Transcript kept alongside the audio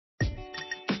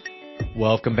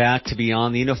Welcome back to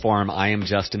Beyond the Uniform. I am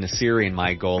Justin Nassiri, and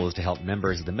my goal is to help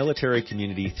members of the military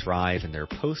community thrive in their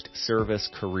post-service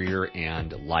career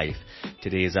and life.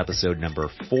 Today is episode number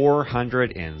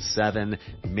 407,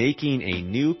 Making a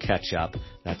New Ketchup.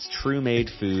 That's True Made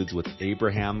Foods with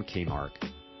Abraham Kamarck.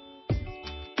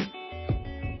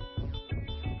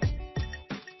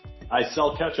 I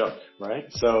sell ketchup, right?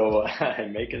 So I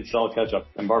make and sell ketchup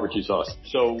and barbecue sauce.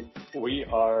 So we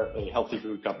are a healthy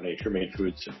food company, True Made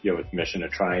Foods, with the mission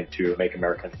of trying to make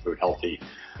American food healthy.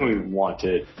 We want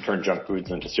to turn junk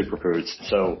foods into superfoods.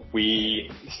 So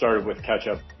we started with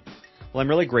ketchup. Well, I'm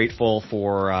really grateful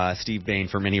for Steve Bain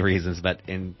for many reasons, but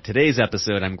in today's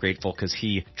episode, I'm grateful because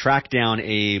he tracked down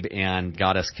Abe and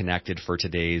got us connected for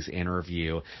today's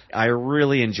interview. I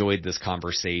really enjoyed this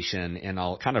conversation, and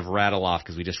I'll kind of rattle off,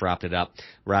 because we just wrapped it up,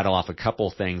 rattle off a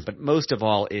couple things, but most of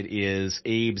all, it is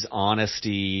Abe's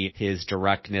honesty, his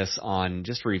directness on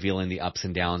just revealing the ups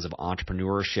and downs of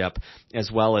entrepreneurship,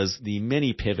 as well as the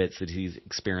many pivots that he's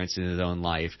experienced in his own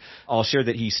life. I'll share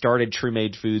that he started True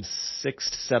Made Foods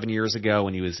 6 to 7 years ago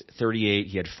when he was 38.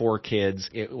 He had 4 kids.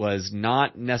 It was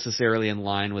not necessarily in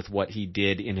line with what he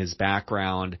did in his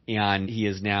background, and he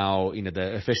is now,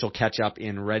 the official ketchup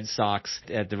in Red Sox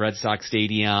at the Red Sox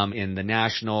Stadium in the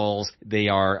Nationals. They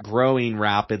are growing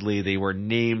rapidly. They were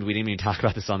named, we didn't even talk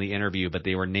about this on the interview, but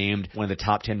they were named one of the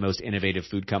top 10 most innovative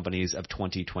food companies of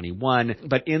 2021.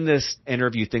 But in this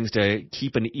interview, things to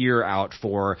keep an ear out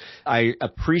for, I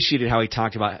appreciated how he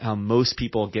talked about how most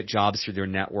people get jobs through their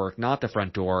network, not the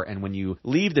front door, and when you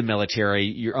leave the military,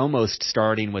 you're almost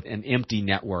starting with an empty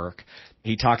network.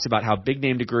 He talks about how big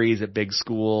name degrees at big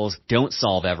schools don't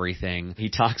solve everything. He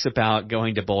talks about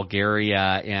going to Bulgaria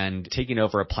and taking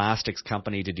over a plastics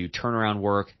company to do turnaround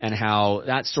work, and how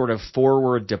that sort of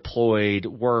forward deployed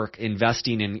work,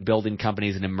 investing in building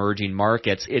companies in emerging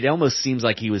markets, it almost seems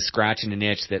like he was scratching an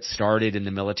itch that started in the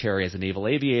military as a naval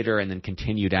aviator and then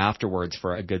continued afterwards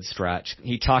for a good stretch.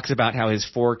 He talks about how his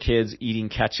 4 kids eating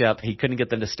ketchup, he couldn't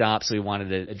get them to stop, so he wanted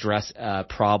to address a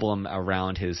problem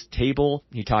around his table.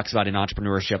 He talks about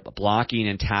entrepreneurship, blocking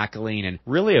and tackling, and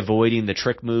really avoiding the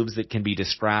trick moves that can be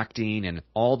distracting, and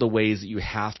all the ways that you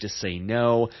have to say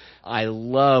no. I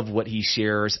love what he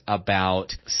shares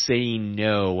about saying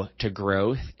no to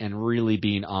growth and really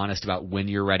being honest about when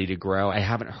you're ready to grow. I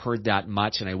haven't heard that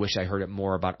much, and I wish I heard it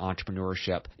more about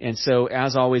entrepreneurship. And so,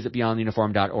 as always, at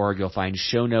beyondtheuniform.org, you'll find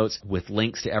show notes with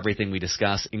links to everything we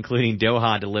discuss, including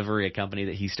Doha Delivery, a company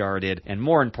that he started, and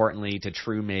more importantly, to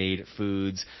True Made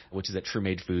Foods, which is at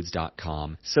truemadefoods.com.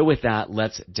 So with that,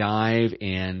 let's dive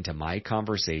into my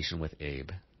conversation with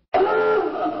Abe.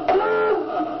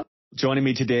 Joining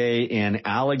me today in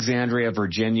Alexandria,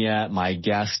 Virginia, my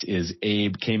guest is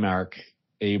Abe Kamarck.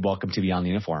 Abe, welcome to Beyond the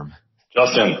Uniform.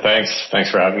 Justin,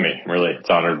 thanks for having me. Really, it's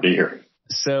an honor to be here.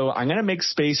 So I'm going to make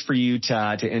space for you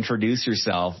to introduce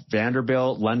yourself.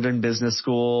 Vanderbilt, London Business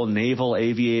School, naval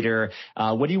aviator.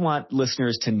 What do you want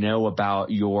listeners to know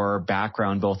about your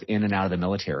background, both in and out of the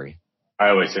military? I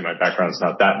always say my background's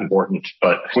not that important,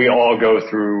 but we all go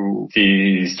through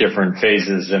these different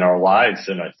phases in our lives,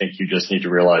 and I think you just need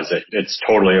to realize that it's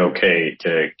totally okay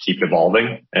to keep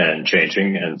evolving and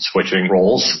changing and switching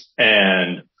roles.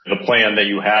 And the plan that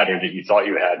you had or that you thought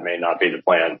you had may not be the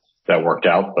plan that worked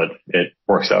out, but it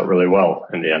works out really well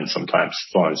in the end sometimes,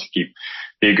 as long as you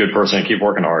be a good person and keep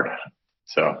working hard.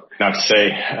 So not to say,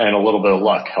 and a little bit of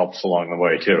luck helps along the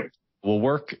way too. We'll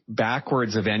work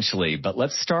backwards eventually, but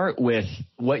let's start with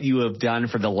what you have done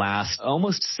for the last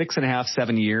almost 6.5,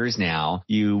 7 years now.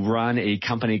 You run a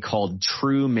company called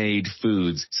True Made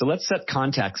Foods. So let's set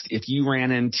context. If you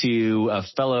ran into a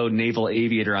fellow naval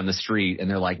aviator on the street and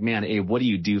they're like, man, Abe, what do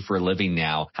you do for a living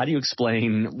now? How do you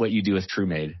explain what you do with True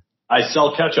Made? I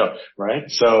sell ketchup, right?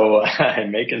 So I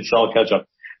make and sell ketchup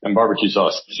and barbecue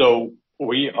sauce. So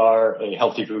we are a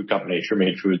healthy food company, True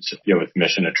Made Foods, with the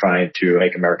mission of trying to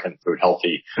make American food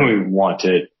healthy. We want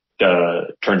to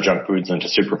turn junk foods into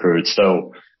superfoods.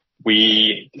 So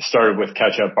we started with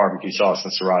ketchup, barbecue sauce,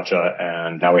 and sriracha,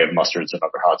 and now we have mustards and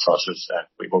other hot sauces.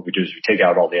 And what we do is we take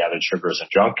out all the added sugars and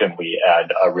junk, and we add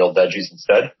real veggies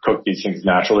instead. Cook these things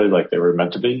naturally like they were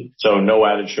meant to be. So no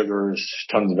added sugars,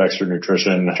 tons of extra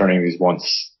nutrition, turning these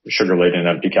once sugar-laden,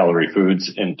 empty-calorie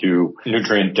foods into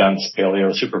nutrient-dense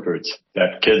paleo superfoods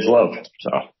that kids love. So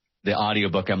The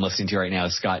audiobook I'm listening to right now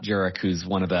is Scott Jurek, who's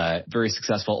one of the very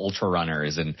successful ultra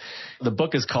runners. And the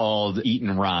book is called Eat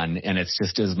and Run, and it's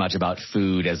just as much about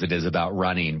food as it is about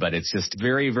running. But it's just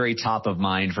very, very top of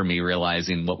mind for me,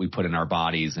 realizing what we put in our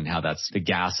bodies and how that's the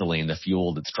gasoline, the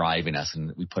fuel that's driving us.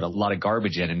 And we put a lot of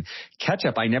garbage in. And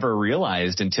ketchup, I never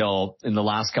realized until in the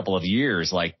last couple of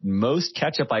years, like most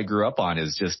ketchup I grew up on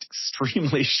is just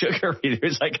extremely sugary.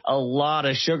 There's like a lot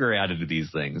of sugar added to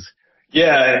these things.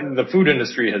 Yeah, the food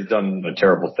industry has done a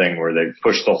terrible thing where they've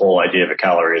pushed the whole idea of a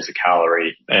calorie as a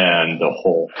calorie and the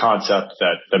whole concept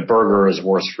that the burger is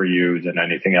worse for you than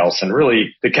anything else. And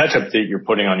really, the ketchup that you're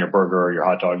putting on your burger or your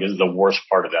hot dog is the worst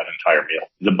part of that entire meal.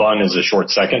 The bun is a short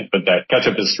second, but that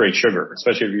ketchup is straight sugar,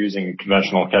 especially if you're using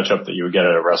conventional ketchup that you would get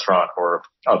at a restaurant or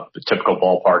a typical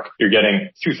ballpark. You're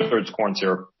getting 2/3 corn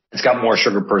syrup. It's got more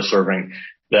sugar per serving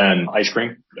than ice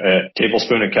cream. A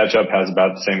tablespoon of ketchup has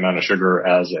about the same amount of sugar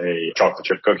as a chocolate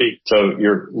chip cookie. So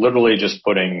you're literally just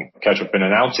putting ketchup in.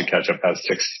 An ounce of ketchup has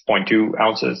 6.2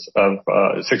 grams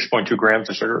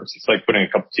of sugar. So it's like putting a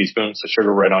couple teaspoons of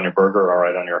sugar right on your burger or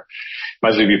right on your,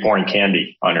 might as well be pouring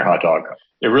candy on your hot dog.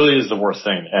 It really is the worst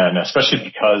thing. And especially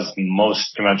because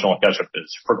most conventional ketchup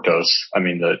is fructose. I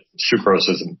mean, the sucrose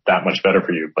isn't that much better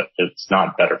for you, but it's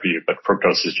not better for you, but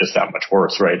fructose is just that much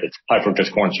worse, right? It's high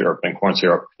fructose corn syrup and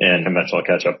conventional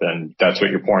ketchup. And that's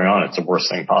what you're pouring on. It's the worst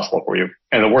thing possible for you.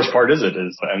 And the worst part is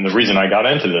and the reason I got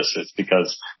into this is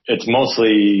because it's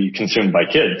mostly consumed by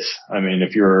kids. I mean,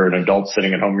 if you're an adult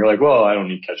sitting at home, you're like, well, I don't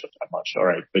need ketchup that much. All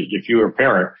right. But if you're a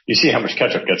parent, you see how much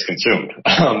ketchup gets consumed.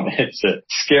 It's a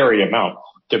scary amount.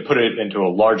 To put it into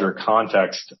a larger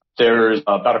context, there's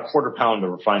about a quarter pound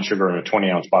of refined sugar in a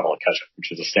 20-ounce bottle of ketchup,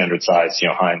 which is a standard size,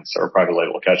 Heinz or private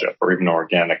label ketchup or even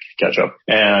organic ketchup.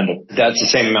 And that's the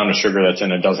same amount of sugar that's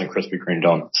in a dozen Krispy Kreme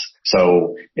donuts.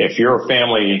 So if you're a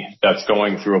family that's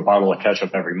going through a bottle of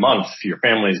ketchup every month, your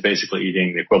family is basically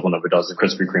eating the equivalent of a dozen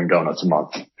Krispy Kreme donuts a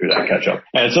month through that ketchup.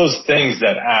 And it's those things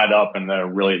that add up and that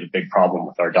are really the big problem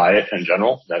with our diet in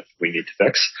general that we need to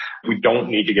fix. We don't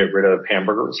need to get rid of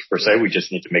hamburgers per se. We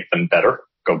just need to make them better.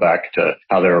 Go back to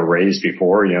how they were raised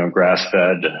before,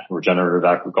 grass-fed, regenerative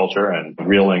agriculture and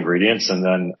real ingredients, and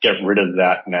then get rid of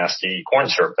that nasty corn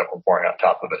syrup that we're pouring on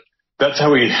top of it. That's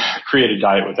how we create a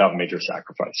diet without major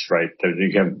sacrifice, right?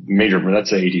 You have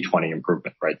that's an 80-20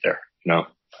 improvement right there,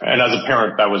 And as a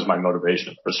parent, that was my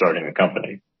motivation for starting the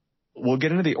company. We'll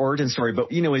get into the origin story, but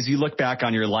as you look back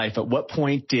on your life, at what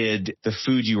point did the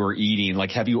food you were eating,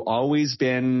 have you always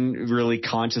been really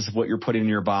conscious of what you're putting in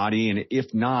your body? And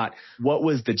if not, what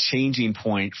was the changing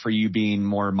point for you being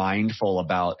more mindful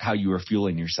about how you were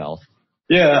fueling yourself?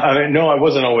 Yeah, no, I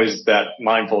wasn't always that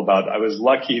mindful about it. I was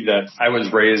lucky that I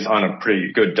was raised on a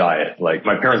pretty good diet. Like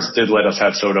my parents did let us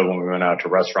have soda when we went out to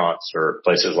restaurants or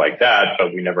places like that,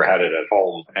 but we never had it at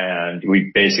home. And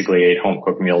we basically ate home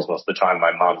cooked meals most of the time.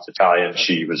 My mom's Italian.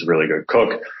 She was a really good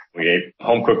cook. We ate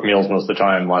home-cooked meals most of the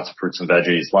time, lots of fruits and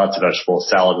veggies, lots of vegetables,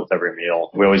 salad with every meal.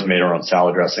 We always made our own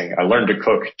salad dressing. I learned to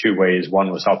cook two ways.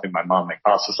 One was helping my mom make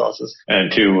pasta sauces.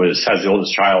 And two was, as the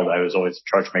oldest child, I was always in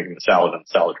charge of making the salad and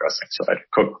salad dressing. So I'd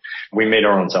cook. We made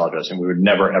our own salad dressing. We would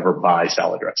never, ever buy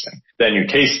salad dressing. Then you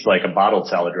taste like a bottled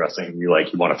salad dressing. You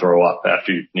want to throw up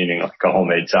after eating like a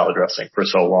homemade salad dressing for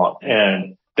so long.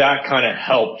 And that kind of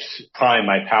helped prime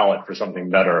my palate for something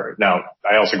better. Now,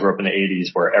 I also grew up in the 80s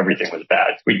where everything was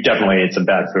bad. We definitely ate some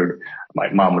bad food.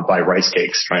 My mom would buy rice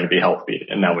cakes trying to be healthy,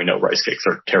 and now we know rice cakes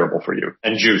are terrible for you.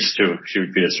 And juice, too. She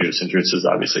would feed us juice, and juice is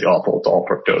obviously awful. It's all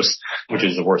fructose, which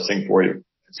is the worst thing for you.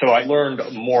 So I learned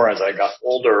more as I got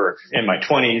older in my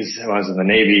 20s. When I was in the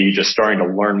Navy, just starting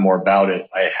to learn more about it.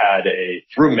 I had a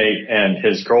roommate and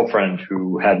his girlfriend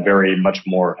who had very much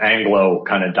more Anglo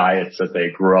kind of diets that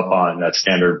they grew up on, that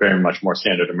standard, very much more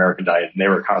standard American diet. And they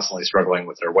were constantly struggling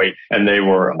with their weight. And they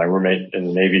were my roommate in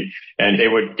the Navy. And they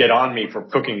would get on me for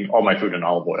cooking all my food in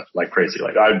olive oil like crazy.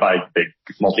 Like I would buy big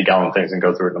multi-gallon things and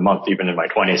go through it in a month, even in my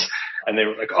 20s. And they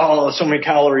were like, oh, so many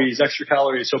calories, extra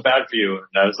calories, so bad for you.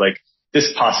 And I was like,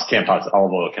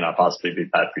 olive oil cannot possibly be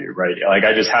bad for you, right? Like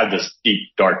I just had this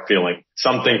deep, dark feeling.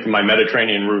 Something from my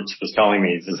Mediterranean roots was telling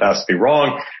me this has to be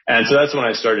wrong. And so that's when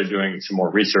I started doing some more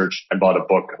research. I bought a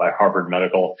book by Harvard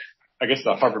Medical. I guess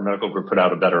the Harvard Medical Group put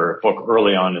out a better book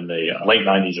early on in the late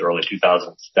 90s, early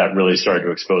 2000s that really started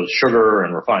to expose sugar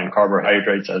and refined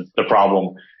carbohydrates as the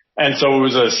problem. And so it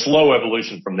was a slow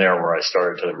evolution from there where I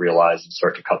started to realize and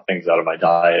start to cut things out of my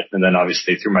diet. And then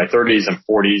obviously through my 30s and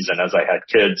 40s and as I had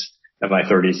kids, in my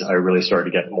 30s, I really started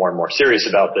to get more and more serious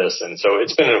about this. And so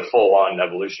it's been a full-on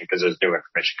evolution because there's new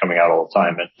information coming out all the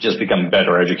time and just become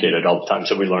better educated all the time.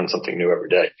 So we learn something new every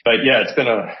day. But yeah, it's been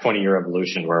a 20-year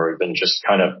evolution where we've been just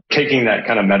kind of taking that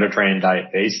kind of Mediterranean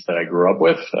diet base that I grew up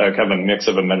with, kind of a mix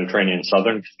of a Mediterranean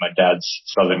Southern, because my dad's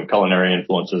Southern culinary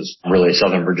influences really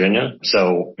Southern Virginia.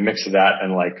 So mix of that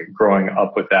and like growing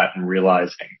up with that and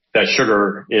realizing that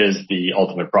sugar is the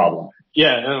ultimate problem.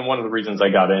 Yeah, and one of the reasons I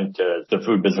got into the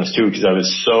food business too, because I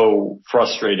was so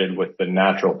frustrated with the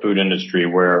natural food industry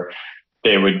where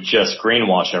they would just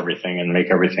greenwash everything and make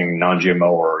everything non-GMO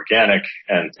or organic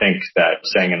and think that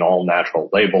saying an all-natural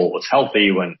label was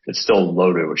healthy when it's still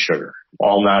loaded with sugar.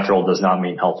 All natural does not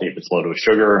mean healthy if it's loaded with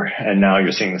sugar. And now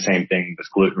you're seeing the same thing with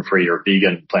gluten-free or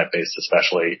vegan, plant-based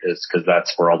especially, is because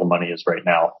that's where all the money is right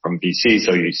now from VC.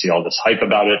 So you see all this hype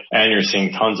about it and you're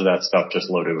seeing tons of that stuff just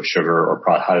loaded with sugar or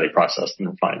highly processed and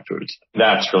refined foods.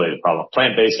 That's really the problem.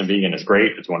 Plant-based and vegan is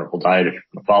great. It's a wonderful diet if you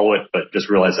want to follow it, but just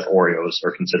realize that Oreos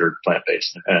are considered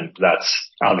plant-based and that's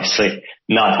obviously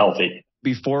not healthy.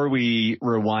 Before we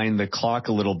rewind the clock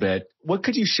a little bit, what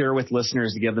could you share with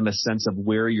listeners to give them a sense of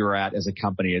where you're at as a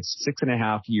company? It's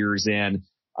 6.5 years in.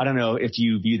 I don't know if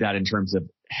you view that in terms of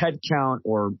headcount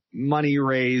or money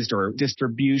raised or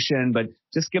distribution, but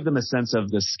just give them a sense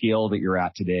of the scale that you're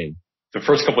at today. The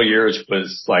first couple of years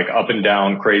was like up and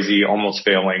down, crazy, almost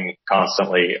failing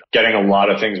constantly, getting a lot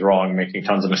of things wrong, making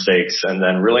tons of mistakes. And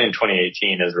then really in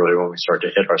 2018 is really when we started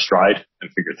to hit our stride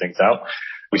and figure things out.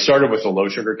 We started with a low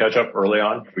sugar ketchup early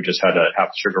on. We just had a half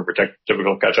sugar protect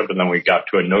typical ketchup. And then we got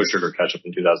to a no sugar ketchup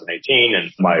in 2018.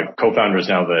 And my co-founder is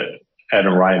now Ed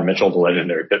and Ryan Mitchell, the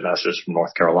legendary pitmasters from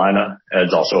North Carolina.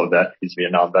 Ed's also a vet. He's a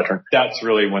Vietnam veteran. That's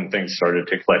really when things started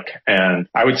to click. And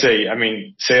I would say,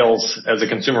 sales as a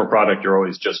consumer product, you're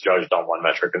always just judged on one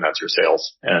metric, and that's your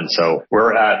sales. And so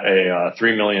we're at a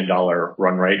 $3 million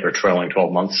run rate or trailing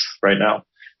 12 months right now.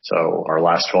 So our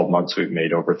last 12 months, we've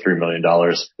made over $3 million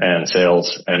in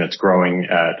sales, and it's growing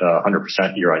at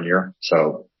 100% year on year.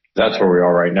 So that's where we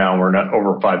are right now. We're at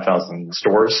over 5,000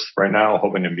 stores right now,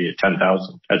 hoping to be at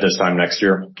 10,000 at this time next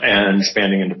year and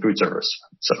expanding into food service.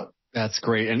 So that's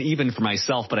great. And even for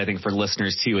myself, but I think for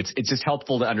listeners too, it's just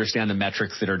helpful to understand the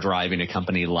metrics that are driving a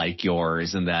company like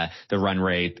yours and the run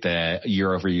rate, the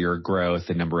year over year growth,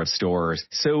 the number of stores.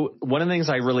 So one of the things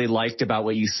I really liked about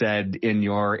what you said in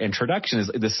your introduction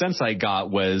is the sense I got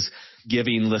was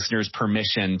giving listeners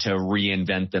permission to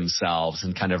reinvent themselves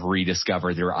and kind of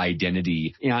rediscover their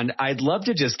identity. And I'd love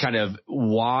to just kind of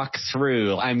walk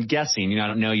through, I'm guessing, I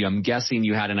don't know you, I'm guessing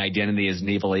you had an identity as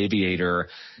naval aviator.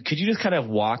 Could you just kind of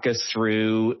walk us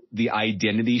through the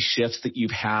identity shifts that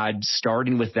you've had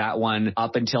starting with that one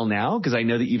up until now? Because I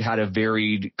know that you've had a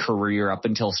varied career up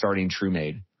until starting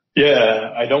TrueMade.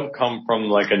 Yeah, I don't come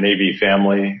from like a Navy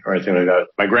family or anything like that.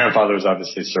 My grandfather's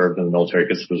obviously served in the military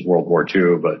because it was World War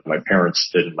II, but my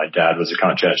parents didn't. My dad was a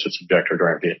conscientious objector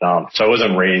during Vietnam. So I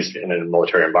wasn't raised in a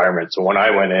military environment. So when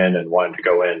I went in and wanted to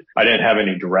go in, I didn't have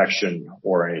any direction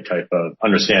or any type of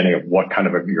understanding of what kind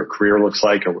of your career looks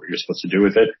like or what you're supposed to do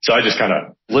with it. So I just kind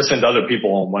of listened to other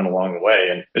people and went along the way.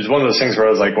 And it was one of those things where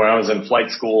I was like, when I was in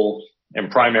flight school in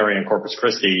primary in Corpus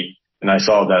Christi, and I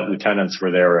saw that lieutenants were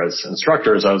there as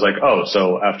instructors, I was like, oh,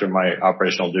 so after my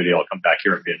operational duty, I'll come back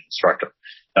here and be an instructor.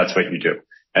 That's what you do.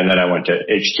 And then I went to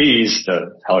HTs,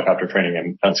 the helicopter training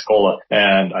in Pensacola,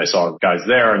 and I saw guys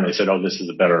there and they said, oh, this is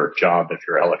a better job if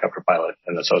you're a helicopter pilot.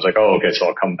 And so I was like, oh, okay, so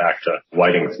I'll come back to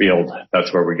Whiting Field.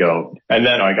 That's where we go. And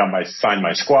then I signed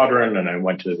my squadron and I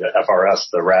went to the FRS,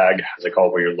 the RAG, as they call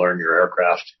it, where you learn your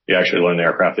aircraft. You actually learn the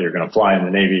aircraft that you're going to fly in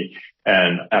the Navy.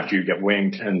 And after you get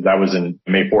winged, and that was in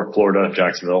Mayport, Florida,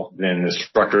 Jacksonville, then the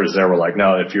instructors there were like,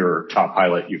 no, if you're a top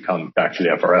pilot, you come back to the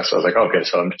FRS. So I was like, okay,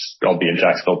 so I'll be in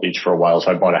Jacksonville Beach for a while.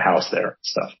 So I bought a house there and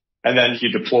stuff. And then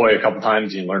you deploy a couple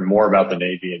times, you learn more about the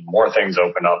Navy and more things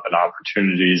open up and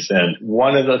opportunities. And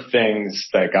one of the things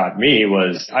that got me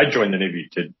was I joined the Navy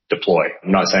to deploy.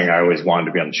 I'm not saying I always wanted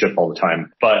to be on the ship all the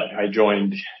time, but I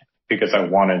joined because I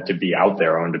wanted to be out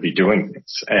there. I wanted to be doing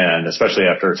things. And especially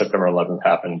after September 11th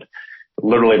happened,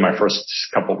 literally my first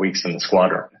couple of weeks in the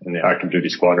squadron, in the active duty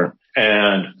squadron.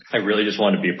 And I really just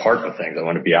wanted to be a part of things. I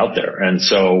wanted to be out there. And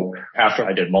so after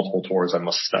I did multiple tours, I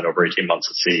must have spent over 18 months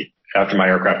at sea. After my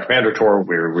aircraft commander tour,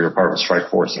 we were part of a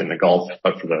strike force in the Gulf,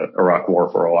 but for the Iraq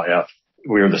War for OIF.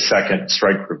 We were the second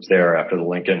strike group there after the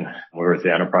Lincoln. We were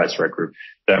the Enterprise strike group.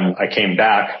 Then I came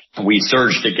back. We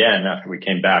surged again after we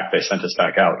came back. They sent us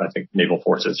back out. I think naval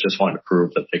forces just wanted to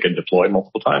prove that they could deploy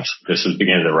multiple times. This was the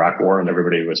beginning of the Iraq War and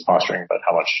everybody was posturing about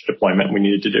how much deployment we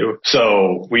needed to do.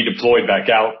 So we deployed back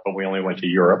out, but we only went to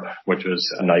Europe, which was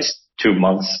a nice 2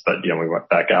 months, but we went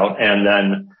back out. And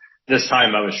then this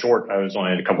time I was short. I was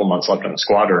only had a couple months left on the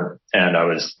squadron, and I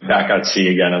was back at sea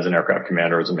again as an aircraft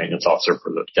commander, as a maintenance officer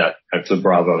for the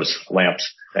Bravos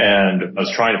lamps. And I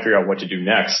was trying to figure out what to do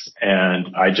next.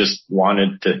 And I just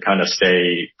wanted to kind of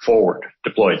stay forward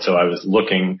deployed. So I was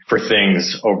looking for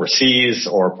things overseas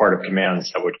or part of commands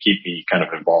that would keep me kind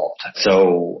of involved.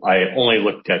 So I only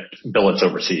looked at billets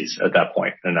overseas at that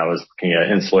point. And I was looking at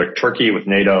insular Turkey with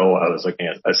NATO. I was looking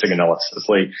at Sigonella,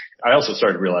 Sicily. I also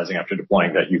started realizing after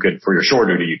deploying that you could, for your shore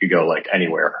duty, you could go like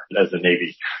anywhere as a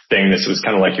Navy thing. This was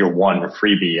kind of like your one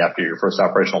freebie after your first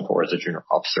operational tour as a junior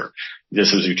officer.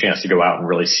 This was your chance to go out and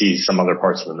really see some other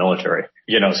parts of the military.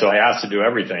 So I asked to do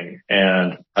everything,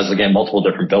 and I was looking at multiple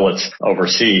different billets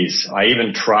overseas. I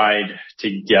even tried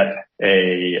to get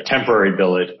a temporary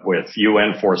billet with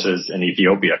UN forces in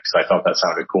Ethiopia because I thought that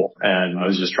sounded cool. And I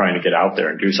was just trying to get out there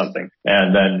and do something.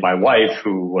 And then my wife,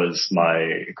 who was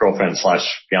my girlfriend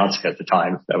 / fiance at the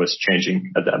time, that was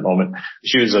changing at that moment,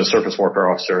 she was a surface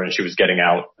warfare officer and she was getting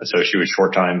out. So she was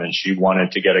short time and she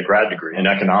wanted to get a grad degree in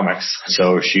economics.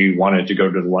 So she wanted to go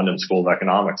to the London School of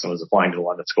Economics and was applying to the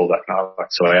London School of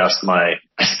Economics. So I asked my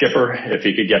skipper if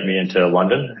he could get me into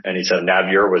London, and he said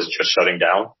Navier was just shutting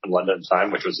down in London at the time,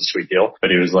 which was a sweet deal.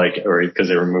 But he was like, or because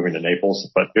they were moving to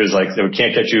Naples, but he was like, we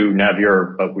can't get you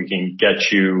Navier, but we can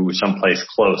get you someplace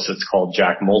close. It's called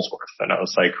Jack Molesworth. And I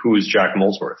was like, who's Jack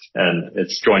Molesworth? And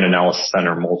it's Joint Analysis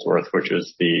Center Molesworth, which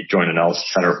is the Joint Analysis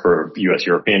Center for U.S.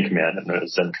 European Command, and it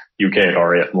was in UK at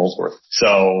RAF Molesworth.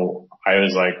 So I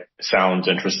was like, sounds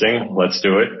interesting. Let's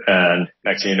do it. And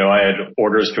next thing you know, I had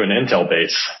orders to an intel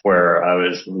base where I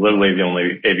was literally the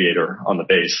only aviator on the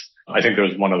base. I think there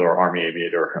was one other Army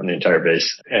aviator on the entire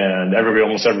base, and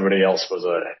almost everybody else was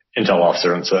a intel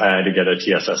officer. And so I had to get a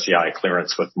TSSCI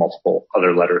clearance with multiple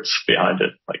other letters behind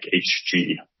it, like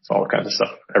HG, all kinds of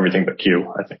stuff, everything but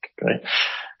Q, I think. Right?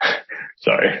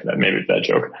 Sorry, that may be a bad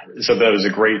joke. So that was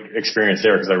a great experience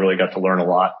there because I really got to learn a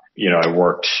lot. I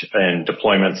worked in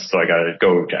deployments, so I got to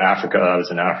go to Africa. I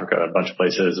was in Africa, a bunch of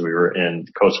places. We were in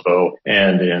Kosovo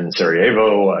and in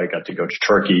Sarajevo. I got to go to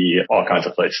Turkey, all kinds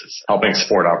of places, helping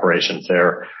support operations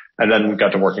there. And then got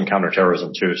to work in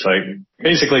counterterrorism too. So I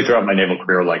basically throughout my naval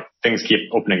career, like things keep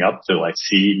opening up to like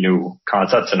see new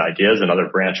concepts and ideas in other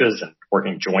branches and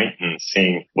working joint and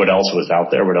seeing what else was out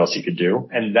there, what else you could do.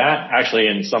 And that actually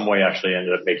in some way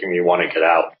ended up making me want to get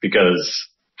out because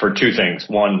for two things.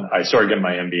 One, I started getting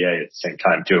my MBA at the same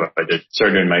time too.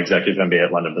 Started doing my executive MBA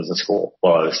at London Business School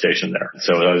while I was stationed there.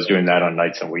 So I was doing that on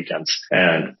nights and weekends.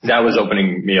 And that was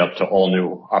opening me up to all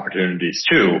new opportunities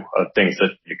too of things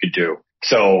that you could do.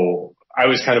 So I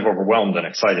was kind of overwhelmed and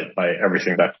excited by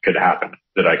everything that could happen,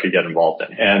 that I could get involved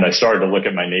in. And I started to look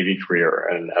at my Navy career,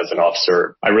 and as an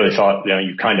officer, I really thought,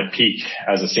 you kind of peak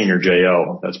as a senior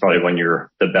JO. That's probably when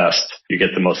you're the best. You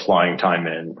get the most flying time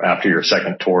in after your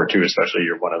second tour too, especially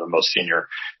you're one of the most senior,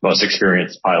 most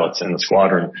experienced pilots in the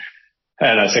squadron.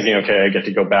 And I was thinking, okay, I get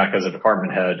to go back as a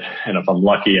department head. And if I'm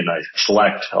lucky and I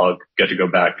select, I'll get to go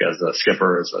back as a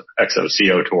skipper, as an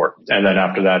XOCO tour. And then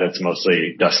after that, it's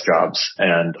mostly desk jobs.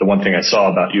 And the one thing I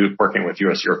saw about you working with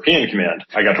U.S. European Command,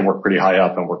 I got to work pretty high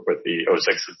up and work with the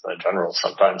 06s and the generals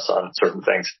sometimes on certain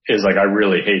things, is like I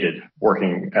really hated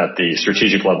working at the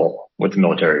strategic level with the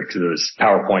military because it was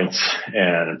PowerPoints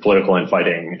and political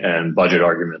infighting and budget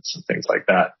arguments and things like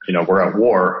that. We're at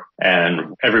war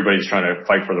and everybody's trying to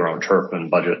fight for their own turf and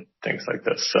budget, things like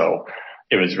this. So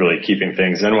it was really keeping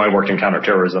things. And when I worked in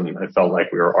counterterrorism, it felt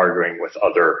like we were arguing with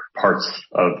other parts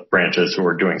of branches who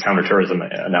were doing counterterrorism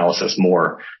analysis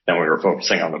more than we were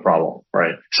focusing on the problem,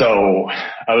 right? So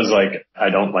I was like, I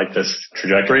don't like this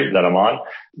trajectory that I'm on.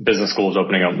 Business school is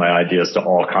opening up my ideas to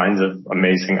all kinds of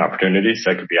amazing opportunities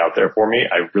that could be out there for me.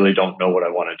 I really don't know what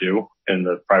I want to do in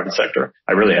the private sector.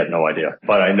 I really had no idea,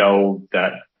 but I know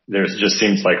that there just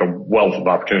seems like a wealth of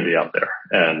opportunity out there.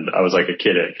 And I was like a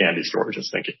kid at a candy store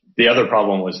just thinking. The other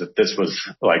problem was that this was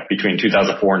like between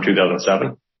 2004 and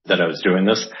 2007 that I was doing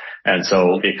this. And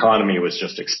so the economy was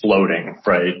just exploding,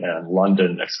 right? And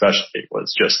London especially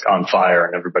was just on fire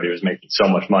and everybody was making so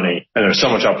much money. And there's so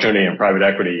much opportunity in private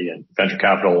equity and venture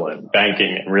capital and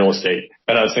banking and real estate.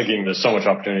 And I was thinking there's so much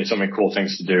opportunity, so many cool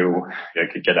things to do.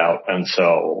 I could get out. And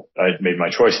so I made my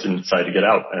choice and decided to get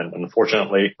out. And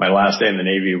unfortunately, my last day in the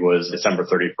Navy was December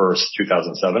 31st,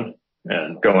 2007.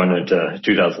 And going into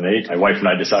 2008, my wife and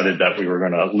I decided that we were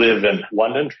going to live in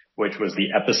London, which was the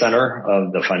epicenter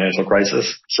of the financial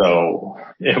crisis. So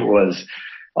it was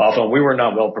Often we were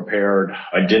not well prepared.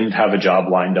 I didn't have a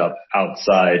job lined up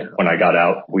outside when I got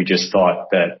out. We just thought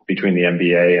that between the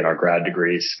MBA and our grad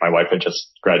degrees, my wife had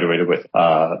just graduated with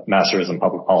master's in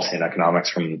public policy and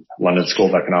economics from London School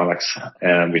of Economics.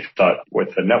 And we thought with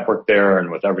the network there and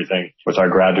with everything, with our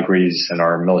grad degrees and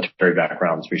our military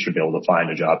backgrounds, we should be able to find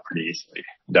a job pretty easily.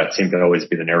 That seemed to always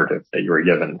be the narrative that you were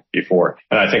given before.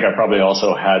 And I think I probably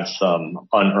also had some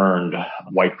unearned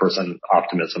white person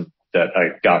optimism that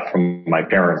I got from my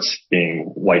parents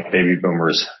being white baby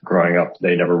boomers growing up.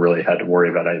 They never really had to worry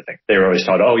about anything. They were always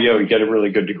taught, oh, you get a really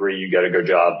good degree, you get a good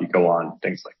job, you go on,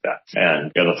 things like that.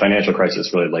 And the financial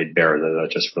crisis really laid bare that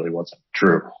just really wasn't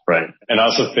true, right? And I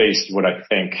also faced what I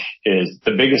think is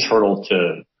the biggest hurdle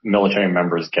to military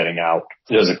members getting out.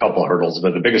 There's a couple of hurdles,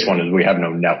 but the biggest one is we have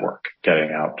no network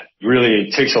getting out. Really,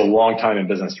 it takes a long time in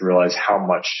business to realize how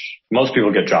much most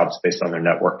people get jobs based on their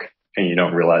network. And you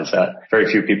don't realize that. Very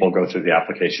few people go through the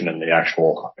application and the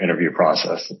actual interview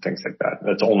process and things like that.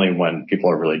 That's only when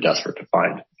people are really desperate to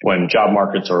find. When job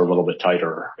markets are a little bit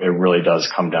tighter, it really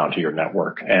does come down to your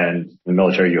network. And in the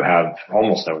military, you have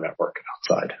almost no network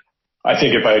outside. I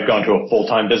think if I had gone to a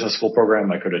full-time business school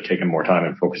program, I could have taken more time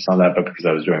and focused on that. But because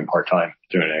I was doing part-time,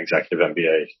 doing an executive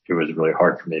MBA, it was really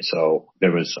hard for me. So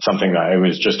it was something that I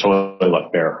was just totally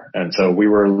left bare. And so we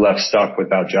were left stuck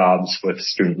without jobs with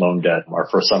student loan debt. Our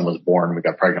first son was born. We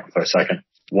got pregnant with our second,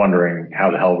 wondering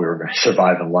how the hell we were going to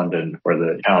survive in London, where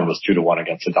the pound was 2-to-1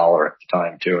 against the dollar at the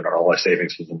time too, and all our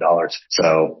savings was in dollars.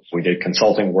 So we did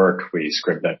consulting work. We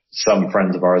scripted. Some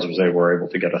friends of ours were able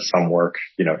to get us some work,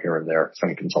 here and there,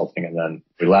 some consulting. And then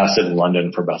we lasted in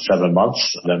London for about 7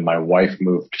 months. And then my wife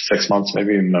moved 6 months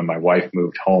maybe, and then my wife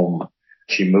moved home.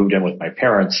 She moved in with my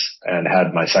parents and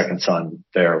had my second son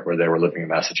there, where they were living in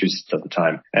Massachusetts at the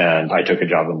time. And I took a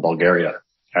job in Bulgaria,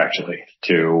 actually,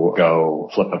 to go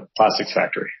flip a plastics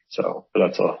factory. So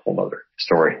that's a whole other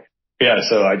story. Yeah,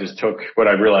 so I just took what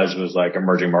I realized was like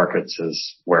emerging markets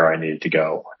is where I needed to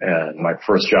go. And my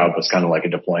first job was kind of like a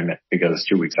deployment, because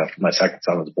 2 weeks after my second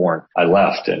son was born, I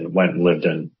left and went and lived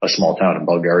in a small town in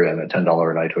Bulgaria in a $10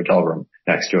 a night hotel room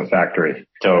next to a factory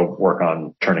to work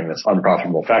on turning this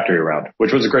unprofitable factory around,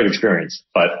 which was a great experience.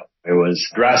 But it was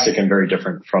drastic and very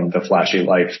different from the flashy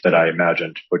life that I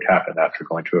imagined would happen after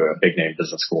going to a big name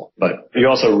business school. But you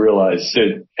also realize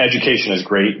that education is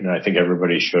great, and I think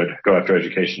everybody should go after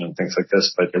education and things like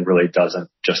this, but it really doesn't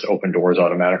just open doors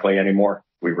automatically anymore.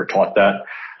 We were taught that,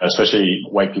 especially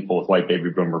white people with white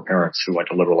baby boomer parents who went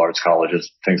to liberal arts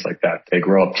colleges, things like that. They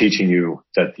grow up teaching you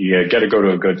that you got to go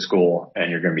to a good school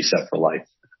and you're going to be set for life.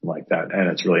 Like that. And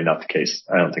it's really not the case.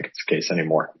 I don't think it's the case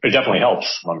anymore. It definitely helps,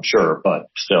 I'm sure, but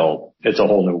still, it's a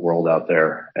whole new world out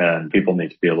there, and people need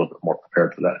to be a little bit more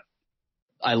prepared for that.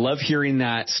 I love hearing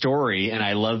that story, and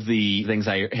I love the things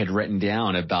I had written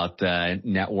down about the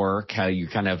network, how you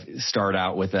kind of start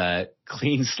out with a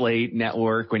clean slate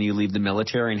network when you leave the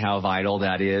military, and how vital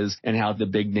that is, and how the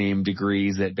big name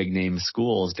degrees at big name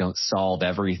schools don't solve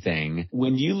everything.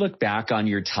 When you look back on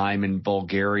your time in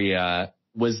Bulgaria,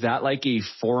 was that like a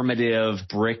formative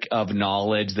brick of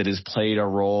knowledge that has played a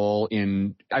role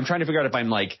in, I'm trying to figure out if I'm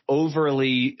like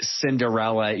overly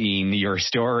Cinderella-ing your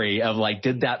story of like,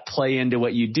 did that play into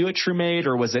what you do at TrueMate,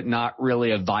 or was it not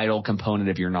really a vital component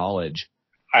of your knowledge?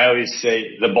 I always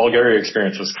say the Bulgaria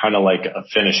experience was kind of like a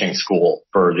finishing school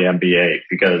for the MBA,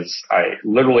 because I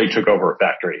literally took over a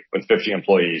factory with 50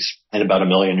 employees and about €1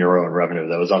 million in revenue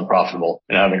that was unprofitable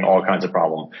and having all kinds of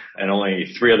problems. And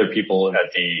only 3 other people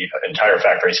at the entire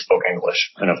factory spoke English.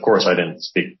 And of course, I didn't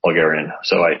speak Bulgarian.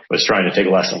 So I was trying to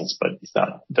take lessons, but it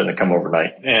doesn't come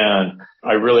overnight. And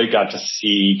I really got to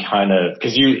see kind of,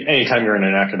 because anytime you're in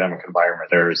an academic environment,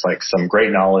 there's like some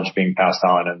great knowledge being passed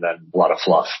on, and then a lot of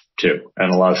fluff too.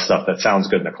 And a lot of stuff that sounds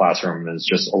good in the classroom is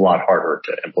just a lot harder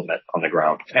to implement on the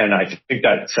ground. And I think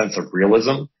that sense of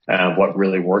realism and what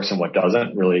really works and what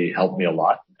doesn't really helped me a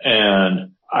lot.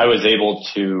 And I was able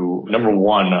to, number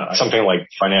one, something like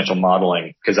financial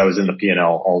modeling, because I was in the P&L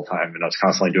all the time and I was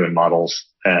constantly doing models,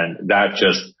 and that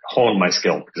just honed my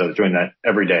skill, because I was doing that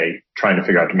every day, trying to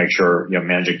figure out to make sure,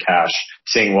 managing cash,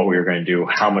 seeing what we were going to do,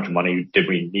 how much money did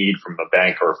we need from a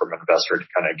bank or from an investor to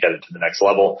kind of get it to the next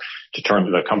level, to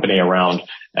turn the company around,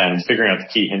 and figuring out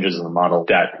the key hinges in the model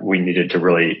that we needed to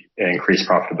really increase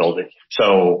profitability.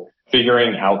 So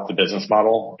figuring out the business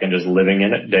model and just living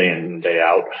in it day in and day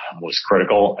out was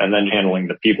critical. And then handling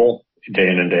the people day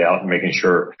in and day out and making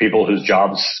sure people whose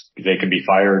jobs they could be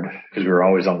fired, because we were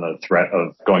always on the threat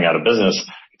of going out of business,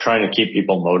 trying to keep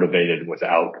people motivated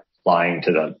without lying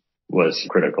to them was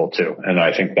critical too. And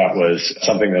I think that was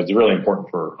something that's really important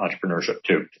for entrepreneurship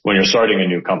too. When you're starting a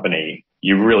new company,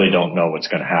 you really don't know what's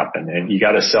going to happen. And you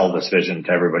got to sell this vision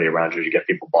to everybody around you to get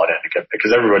people bought in,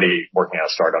 because everybody working at a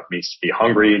startup needs to be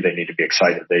hungry. They need to be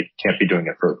excited. They can't be doing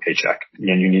it for a paycheck.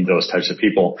 And you need those types of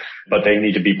people, but they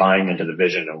need to be buying into the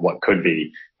vision and what could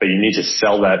be. But you need to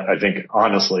sell that, I think,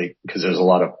 honestly, because there's a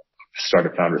lot of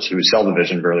startup founders who sell the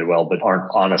vision very well, but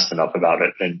aren't honest enough about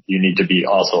it. And you need to be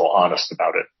also honest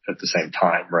about it at the same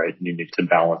time, right? You need to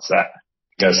balance that.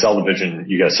 You got to sell the vision.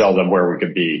 You got to sell them where we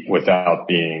could be without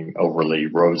being overly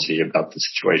rosy about the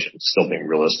situation, still being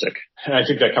realistic. And I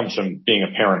think that comes from being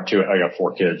a parent too. I got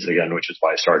 4 kids again, which is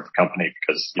why I started the company,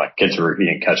 because my kids were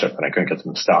eating ketchup and I couldn't get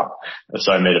them to stop.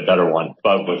 So I made a better one.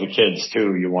 But with the kids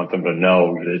too, you want them to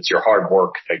know that it's your hard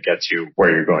work that gets you where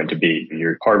you're going to be.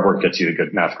 Your hard work gets you a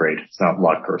good math grade. It's not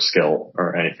luck or skill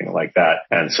or anything like that.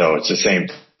 And so it's the same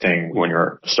thing when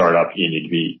you're a startup. You need to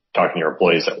be talking to your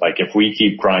employees that, like, if we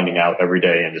keep grinding out every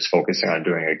day and just focusing on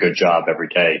doing a good job every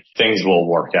day, things will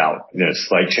work out. There's a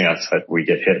slight chance that we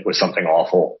get hit with something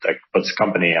awful that puts the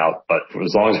company out. But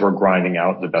as long as we're grinding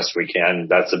out the best we can,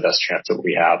 that's the best chance that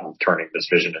we have of turning this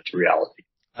vision into reality.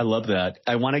 I love that.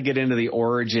 I want to get into the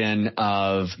origin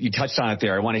of, you touched on it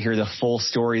there. I want to hear the full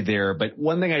story there. But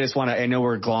one thing I know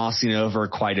we're glossing over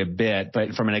quite a bit, but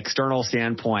from an external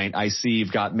standpoint, I see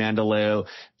you've got Mandalay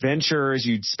Ventures.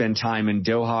 You spend time in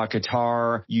Doha,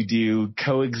 Qatar. You do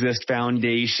Coexist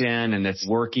Foundation, and that's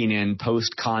working in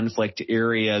post-conflict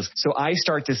areas. So I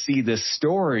start to see this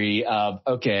story of,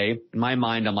 okay, in my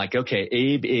mind, I'm like, okay,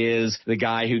 Abe is the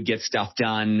guy who gets stuff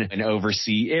done and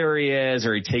oversee areas,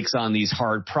 or he takes on these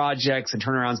hard projects and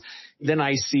turnarounds. Then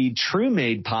I see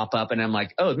TrueMade pop up and I'm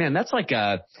like, oh man, that's like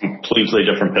a completely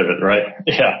different pivot, right?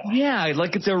 Yeah. Yeah.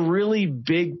 Like it's a really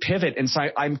big pivot. And so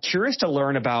I'm curious to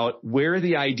learn about where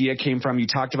the idea came from. You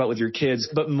talked about with your kids,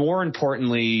 but more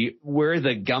importantly, where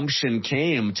the gumption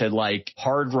came to like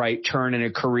hard right turn in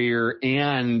a career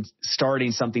and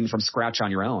starting something from scratch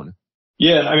on your own.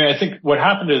 Yeah, I mean, I think what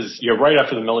happened is, right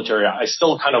after the military, I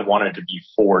still kind of wanted to be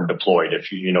forward deployed,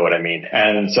 if you know what I mean.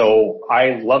 And so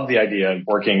I love the idea of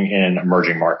working in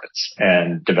emerging markets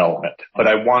and development, but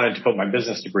I wanted to put my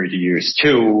business degree to use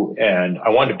too. And I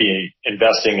wanted to be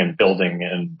investing and building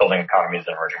economies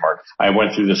in emerging markets. I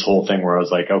went through this whole thing where I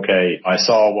was like, okay, I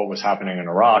saw what was happening in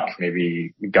Iraq.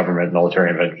 Maybe government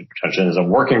military intervention isn't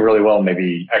working really well.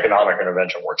 Maybe economic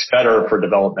intervention works better for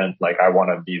development. Like I want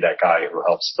to be that guy who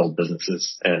helps build businesses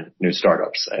and new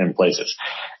startups and places.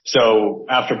 So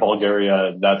after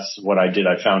Bulgaria, that's what I did.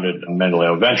 I founded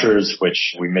Mandalay Ventures,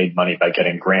 which we made money by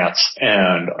getting grants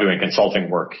and doing consulting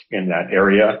work in that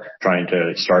area, trying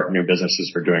to start new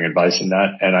businesses for doing advice in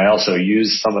that. And I also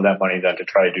used some of that money then to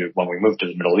try to, when we moved to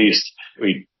the Middle East,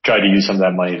 we tried to use some of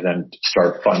that money then to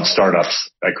start fund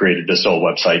startups. I created this whole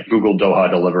website, Google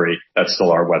Doha Delivery. That's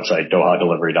still our website,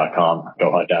 dohadelivery.com,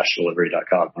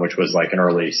 doha-delivery.com, which was like an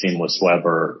early seamless web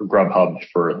or Grubhub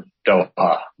for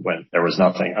Doha when there was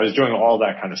nothing. I was doing all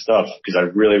that kind of stuff because I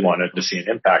really wanted to see an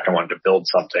impact. I wanted to build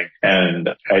something. And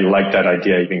I liked that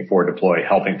idea of being forward deployed,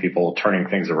 helping people, turning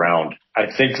things around. I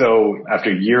think though,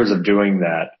 after years of doing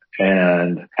that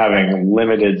and having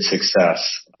limited success,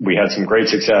 we had some great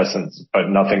success, but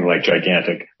nothing like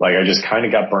gigantic. Like I just kind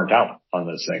of got burnt out on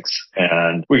those things.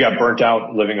 And we got burnt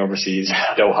out living overseas.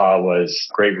 Doha was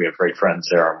great. We have great friends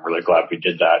there. I'm really glad we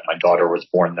did that. My daughter was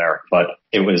born there, but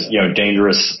it was,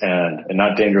 dangerous and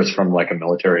not dangerous from like a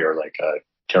military or like a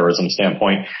terrorism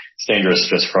standpoint. It's dangerous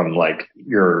just from like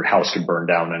your house could burn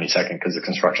down any second because the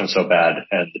construction's so bad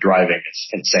and the driving is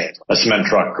insane. A cement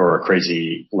truck or a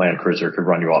crazy Land Cruiser could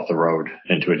run you off the road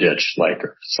into a ditch, like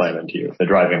or slam into you. The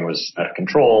driving was out of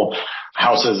control.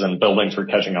 Houses and buildings were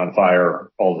catching on fire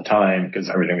all the time because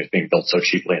everything was being built so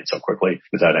cheaply and so quickly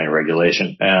without any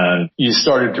regulation. And you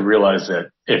started to realize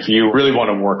that if you really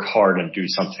want to work hard and do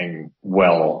something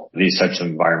well, these types of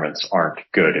environments aren't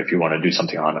good if you want to do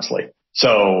something honestly.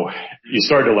 So you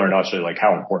start to learn actually like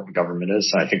how important government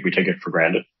is. And I think we take it for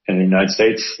granted in the United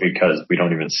States because we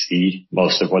don't even see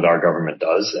most of what our government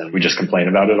does. And we just complain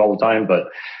about it all the time. But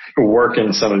work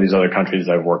in some of these other countries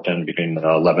I've worked in between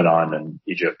Lebanon and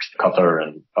Egypt, Qatar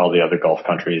and all the other Gulf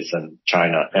countries and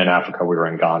China and Africa. We were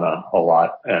in Ghana a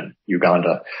lot and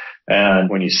Uganda. And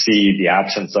when you see the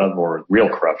absence of or real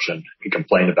corruption, you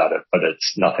complain about it, but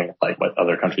it's nothing like what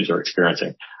other countries are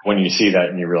experiencing. When you see that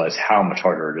and you realize how much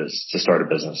harder it is to start a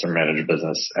business or manage a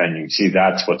business, and you see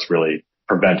that's what's really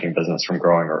preventing business from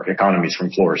growing or economies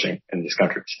from flourishing in these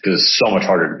countries. Because it's so much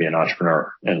harder to be an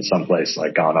entrepreneur in some place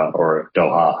like Ghana or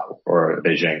Doha or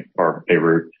Beijing or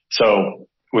Beirut. So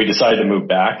we decided to move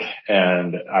back,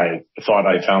 and I thought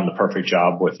I found the perfect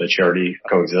job with the charity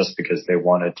Coexist because they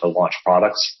wanted to launch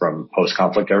products from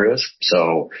post-conflict areas.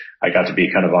 So I got to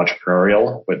be kind of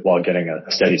entrepreneurial while getting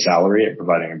a steady salary and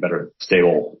providing a better,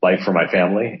 stable life for my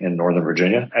family in Northern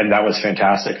Virginia. And that was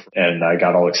fantastic. And I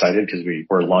got all excited because we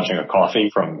were launching a coffee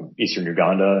from Eastern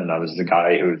Uganda. And I was the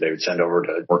guy who they would send over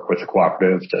to work with the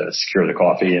cooperative to secure the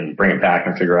coffee and bring it back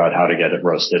and figure out how to get it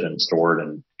roasted and stored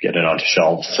and get it onto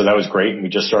shelves. So that was great. And we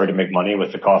just started to make money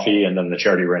with the coffee, and then the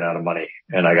charity ran out of money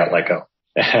and I got let go.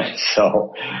 And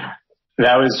so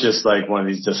that was just like one of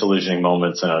these disillusioning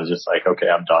moments. And I was just like, okay,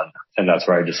 I'm done. And that's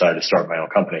where I decided to start my own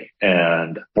company.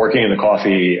 And working in the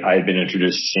coffee, I had been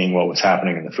introduced to seeing what was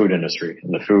happening in the food industry.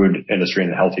 And the food industry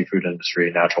and the healthy food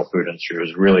industry, natural food industry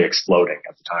was really exploding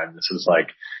at the time. This was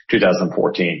like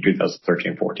 2014,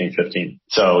 2013, 14, 15.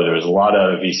 So there was a lot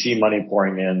of VC money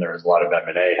pouring in. There was a lot of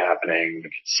M&A happening.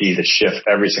 You could see the shift.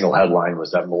 Every single headline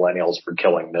was that millennials were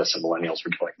killing this and millennials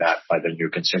were killing that by the new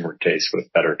consumer taste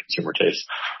with better consumer taste,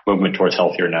 movement towards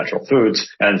healthier natural foods.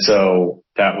 And so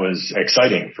that was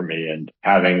exciting for me. And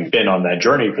having been on that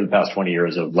journey for the past 20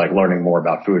 years of like learning more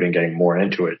about food and getting more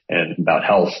into it and about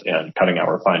health and cutting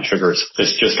out refined sugars,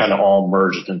 this just kind of all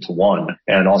merged into one.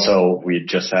 And also we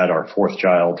just had our fourth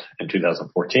child in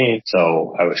 2014.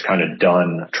 So I was kind of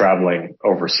done traveling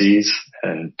overseas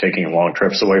and taking long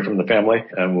trips away from the family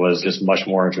and was just much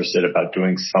more interested about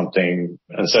doing something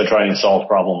instead of trying to solve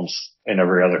problems in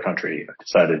every other country. I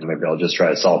decided maybe I'll just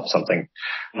try to solve something,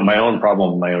 my own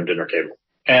problem, my own dinner table.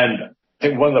 And I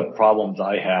think one of the problems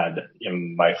I had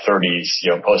in my 30s,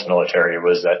 post-military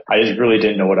was that I just really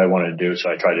didn't know what I wanted to do. So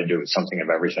I tried to do something of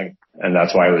everything. And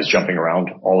that's why I was jumping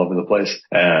around all over the place.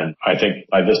 And I think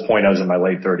by this point, I was in my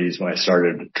late 30s when I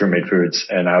started True Made Foods,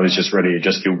 and I was just ready to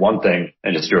just do one thing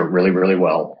and just do it really, really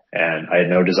well. And I had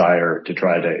no desire to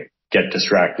try to get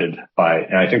distracted by,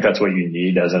 and I think that's what you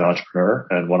need as an entrepreneur.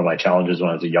 And one of my challenges when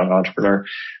I was a young entrepreneur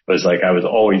was like, I was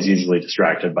always easily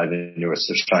distracted by the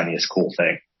newest or shiniest cool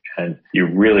thing. And you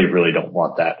really, really don't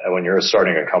want that. And when you're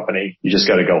starting a company, you just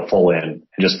got to go full in and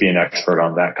just be an expert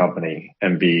on that company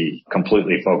and be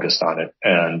completely focused on it.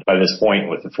 And by this point,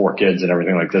 with the 4 kids and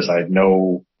everything like this, I had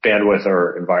no bandwidth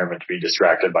or environment to be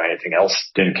distracted by anything else.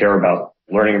 Didn't care about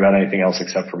learning about anything else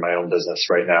except for my own business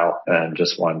right now, and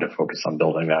just wanted to focus on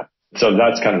building that. So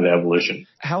that's kind of the evolution.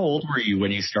 How old were you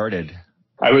when you started?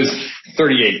 I was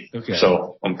 38. Okay.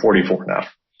 So I'm 44 now.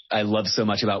 I love so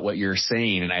much about what you're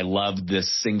saying, and I love this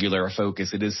singular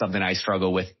focus. It is something I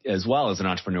struggle with as well as an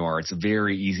entrepreneur. It's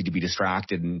very easy to be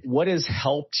distracted. And what has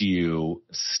helped you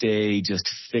stay just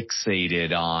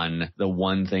fixated on the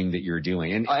one thing that you're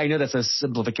doing? And I know that's a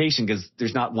simplification because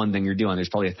there's not one thing you're doing. There's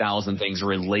probably 1,000 things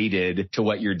related to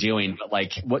what you're doing. But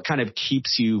like, what kind of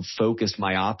keeps you focused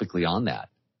myopically on that?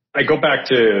 I go back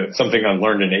to something I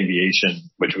learned in aviation,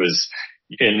 which was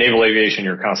in naval aviation,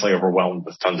 you're constantly overwhelmed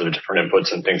with tons of different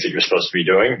inputs and things that you're supposed to be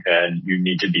doing, and you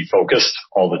need to be focused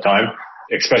all the time,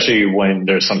 especially when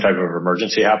there's some type of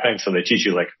emergency happening. So they teach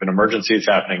you, like, if an emergency is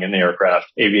happening in the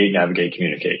aircraft, aviate, navigate,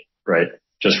 communicate, right?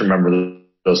 Just remember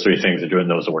those 3 things and do in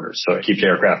those orders. So keep the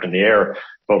aircraft in the air,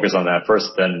 focus on that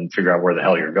first, then figure out where the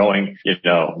hell you're going,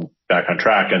 back on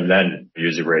track, and then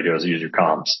use your radios, use your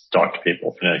comms, talk to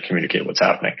people, and communicate what's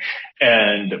happening.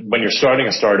 And when you're starting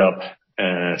a startup,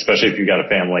 especially if you've got a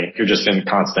family, you're just in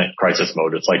constant crisis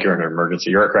mode. It's like you're in an emergency.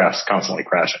 Your aircraft's constantly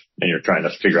crashing and you're trying to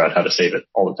figure out how to save it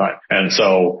all the time. And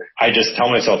so I just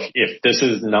tell myself, if this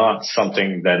is not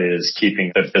something that is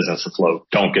keeping the business afloat,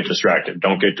 don't get distracted.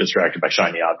 Don't get distracted by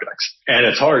shiny objects. And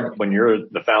it's hard when you're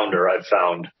the founder. I've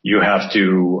found you have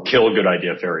to kill good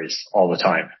idea fairies all the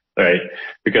time. Right?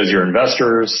 Because your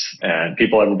investors and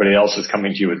everybody else is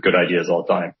coming to you with good ideas all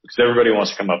the time. Because everybody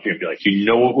wants to come up to you and be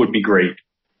like, what would be great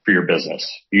for your business?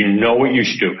 What you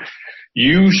should do.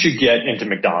 You should get into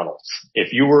McDonald's.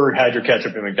 If you had your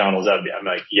ketchup at McDonald's, I'm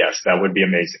like, yes, that would be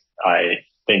amazing. I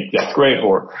think that's great.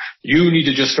 Or you need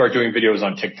to just start doing videos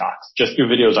on TikTok. Just do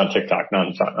videos on TikTok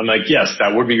nonstop. I'm like, yes,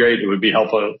 that would be great. It would be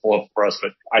helpful for us,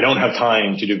 but I don't have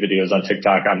time to do videos on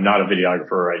TikTok. I'm not a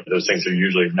videographer. Right? Those things are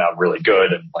usually not really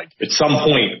good. And like at some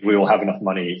point we will have enough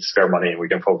spare money, and we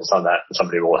can focus on that. And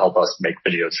somebody will help us make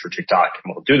videos for TikTok,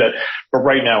 and we'll do that. But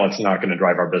right now it's not going to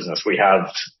drive our business. We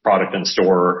have product in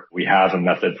store. We have a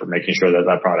method for making sure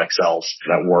that product sells,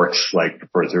 that works, like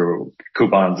through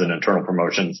coupons and internal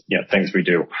promotions, things we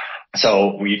do.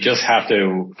 So we just have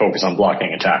to focus on blocking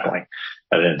and tackling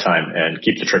at any time and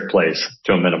keep the trick plays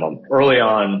to a minimum. Early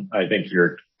on, I think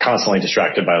you're constantly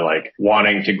distracted by like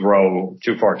wanting to grow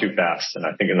too far too fast. And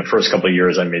I think in the first couple of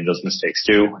years, I made those mistakes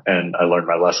too, and I learned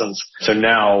my lessons. So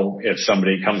now if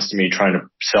somebody comes to me trying to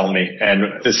sell me,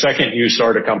 and the second you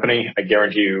start a company, I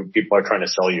guarantee you people are trying to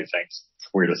sell you things.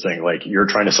 weirdest thing. Like you're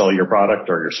trying to sell your product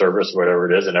or your service,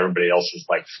 whatever it is, and everybody else is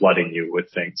like flooding you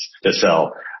with things to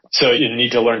sell. So you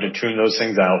need to learn to tune those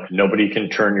things out. Nobody can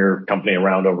turn your company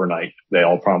around overnight. They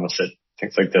all promise it.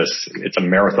 Things like this. It's a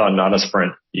marathon, not a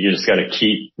sprint. You just got to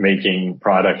keep making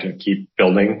product and keep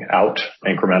building out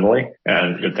incrementally,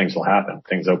 and good things will happen.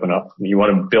 Things open up. You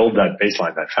want to build that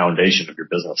baseline, that foundation of your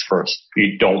business first.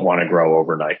 You don't want to grow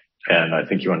overnight. And I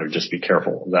think you want to just be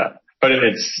careful of that. But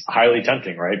it's highly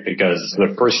tempting, right? Because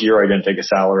the first year I didn't take a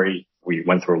salary. We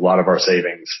went through a lot of our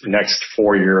savings. The next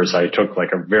 4 years, I took like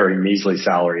a very measly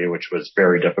salary, which was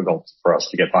very difficult for us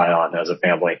to get by on as a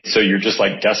family. So you're just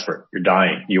like desperate. You're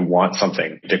dying. You want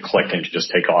something to click and to just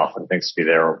take off and things to be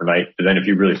there overnight. But then if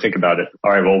you really think about it,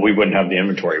 all right, well, we wouldn't have the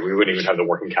inventory. We wouldn't even have the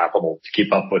working capital to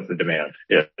keep up with the demand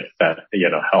if that,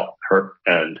 hurt.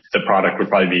 And the product would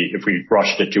probably be, if we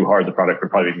rushed it too hard, the product would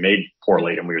probably be made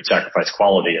poorly and we would sacrifice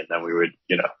quality, and then we would,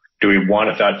 do we want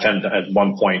at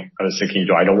one point I was thinking,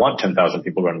 I don't want 10,000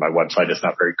 people going to my website. It's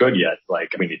not very good yet.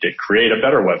 Like we need to create a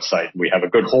better website. We have a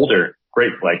good holder.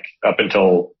 Great. Like up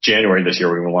until January this year,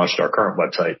 when we launched our current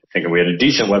website, thinking we had a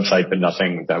decent website, but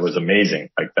nothing that was amazing,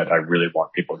 like that I really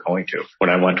want people going to. When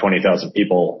I want 20,000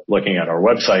 people looking at our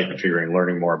website and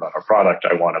learning more about our product,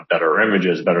 I want a better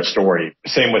images, better story.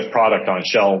 Same with product on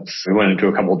shelves. We went into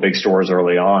a couple of big stores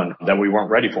early on that we weren't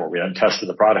ready for. We hadn't tested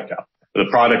the product out. The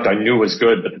product I knew was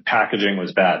good, but the packaging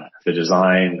was bad. The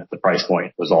design, the price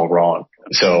point was all wrong.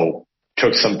 So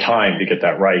took some time to get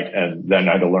that right. And then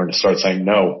I had to learn to start saying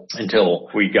no until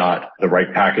we got the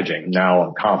right packaging. Now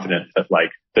I'm confident that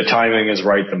like the timing is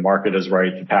right, the market is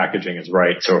right, the packaging is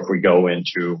right. So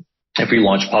if we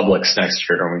launch Publix next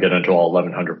year and we get into all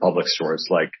 1,100 Publix stores,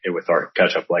 like with our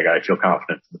ketchup, like I feel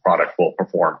confident the product will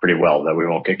perform pretty well, that we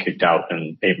won't get kicked out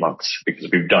in 8 months because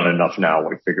we've done enough now.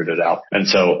 We've figured it out. And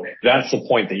so that's the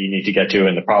point that you need to get to.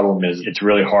 And the problem is it's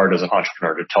really hard as an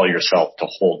entrepreneur to tell yourself to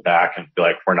hold back and be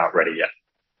like, we're not ready yet.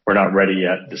 We're not ready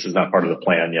yet. This is not part of the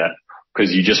plan yet.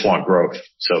 Because you just want growth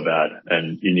so bad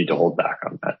and you need to hold back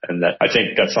on that. And that I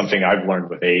think that's something I've learned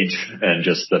with age and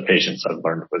just the patience I've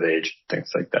learned with age, things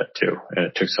like that too. And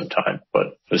it took some time,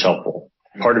 but it was helpful.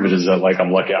 Part of it is that like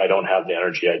I'm lucky I don't have the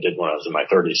energy I did when I was in my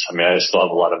 30s. I mean, I still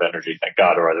have a lot of energy, thank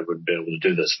God, or I wouldn't be able to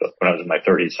do this. But when I was in my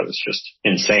 30s, I was just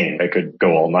insane. I could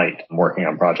go all night working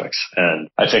on projects. And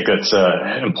I think that's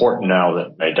important now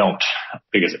that I don't,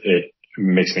 because it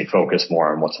makes me focus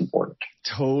more on what's important.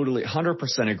 Totally.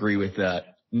 100% agree with that.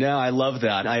 No, I love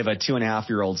that. I have a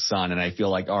 2.5-year-old son, and I feel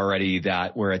like already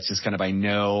that where it's just kind of, I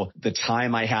know the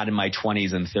time I had in my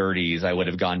 20s and 30s, I would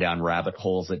have gone down rabbit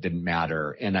holes that didn't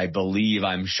matter. And I believe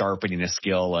I'm sharpening a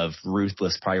skill of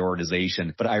ruthless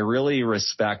prioritization. But I really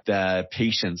respect the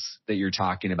patience that you're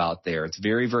talking about there. It's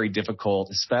very, very difficult,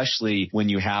 especially when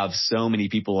you have so many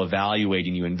people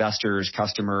evaluating you, investors,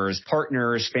 customers,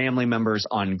 partners, family members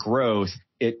on growth.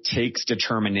 It takes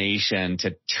determination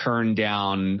to turn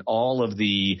down all of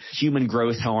the human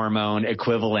growth hormone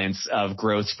equivalents of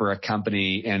growth for a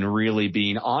company and really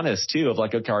being honest too of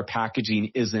like, okay, our packaging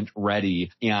isn't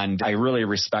ready. And I really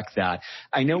respect that.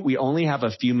 I know we only have a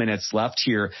few minutes left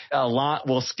here. A lot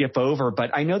we'll skip over,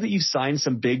 but I know that you've signed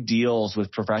some big deals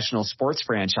with professional sports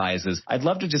franchises. I'd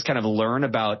love to just kind of learn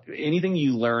about anything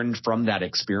you learned from that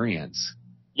experience.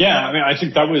 Yeah, I mean, I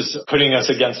think that was putting us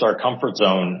against our comfort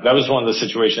zone. That was one of the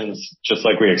situations, just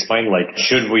like we explained, like,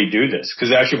 should we do this?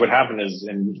 Because actually what happened is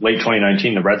in late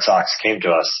 2019, the Red Sox came to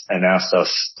us and asked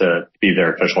us to be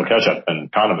their official ketchup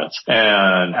and condiments.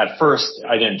 And at first,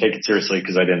 I didn't take it seriously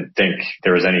because I didn't think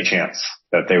there was any chance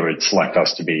that they would select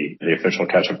us to be the official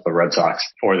ketchup of the Red Sox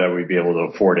or that we'd be able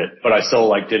to afford it. But I still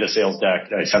did a sales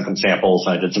deck. I sent them samples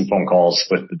and I did some phone calls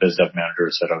with the biz dev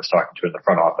managers that I was talking to in the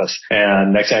front office.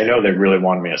 And next thing I know, they really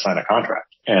wanted me to sign a contract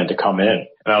and to come in.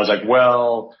 And I was like,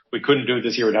 well, we couldn't do it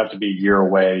this year. It would have to be a year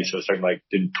away. So it's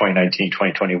in 2019,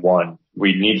 2021.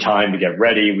 We need time to get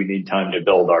ready. We need time to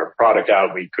build our product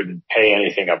out. We couldn't pay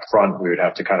anything up front. We would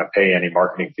have to kind of pay any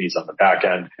marketing fees on the back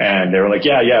end. And they were like,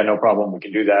 yeah, no problem. We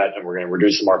can do that. And we're going to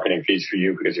reduce the marketing fees for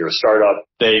you because you're a startup.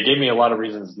 They gave me a lot of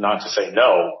reasons not to say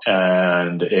no.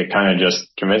 And it kind of just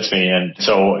convinced me. And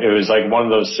so it was like one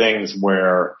of those things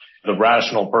where the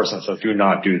rational person says, do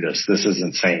not do this. This is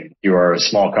insane. You are a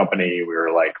small company. We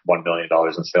were like $1 million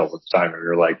in sales at the time. And we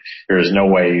were like, there is no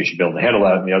way you should be able to handle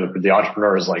that. And the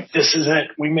entrepreneur is like, this is it.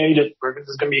 We made it. This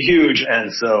is going to be huge.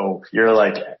 And so you're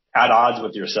like at odds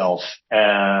with yourself.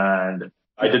 And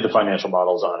I did the financial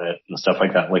models on it and stuff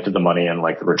like that, looked at the money and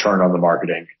like the return on the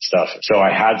marketing and stuff. So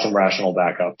I had some rational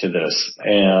backup to this.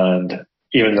 And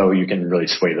even though you can really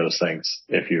sway those things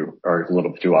if you are a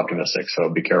little bit too optimistic. So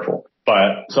be careful.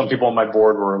 But some people on my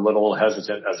board were a little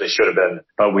hesitant, as they should have been,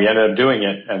 but we ended up doing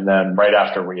it. And then right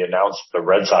after we announced the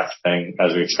Red Sox thing,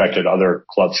 as we expected, other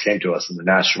clubs came to us in the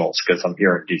Nationals, because I'm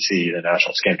here in DC, the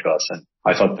Nationals came to us. And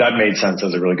I thought that made sense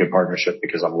as a really good partnership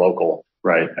because I'm local,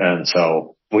 right? And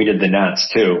so we did the Nats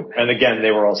too. And again,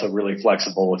 they were also really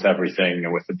flexible with everything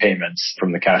and with the payments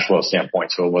from the cash flow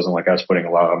standpoint. So it wasn't like I was putting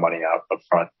a lot of money out up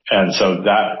front. And so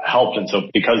that helped. And so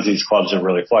because these clubs are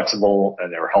really flexible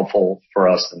and they were helpful for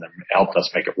us and they helped us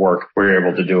make it work, we were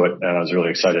able to do it. And I was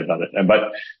really excited about it.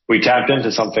 But we tapped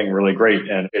into something really great,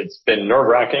 and it's been nerve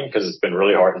wracking because it's been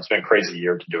really hard. It's been a crazy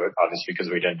year to do it, obviously,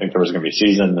 because we didn't think there was going to be a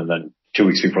season. And then 2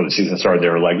 weeks before the season started, they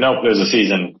were like, nope, there's a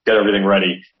season, get everything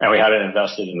ready. And we hadn't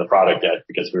invested in the product yet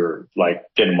because we were like,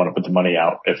 didn't want to put the money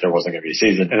out if there wasn't going to be a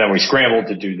season. And then we scrambled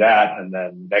to do that. And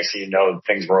then next thing you know,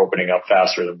 things were opening up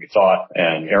faster than we thought.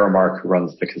 And Kamarck, who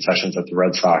runs the concessions at the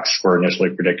Red Sox, were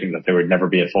initially predicting that they would never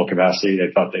be at full capacity.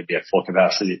 They thought they'd be at full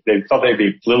capacity. They thought they'd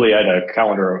be, Lily had a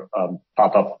calendar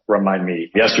pop up remind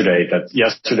me yesterday that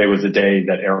yesterday was the day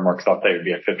that Kamarck thought they would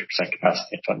be at 50%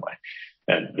 capacity in Fenway.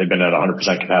 And they've been at 100%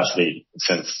 capacity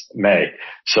since May.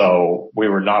 So we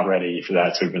were not ready for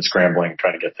that. So we've been scrambling,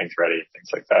 trying to get things ready and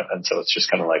things like that. And so it's just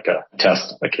kind of like a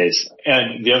test, a case.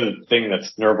 And the other thing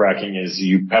that's nerve wracking is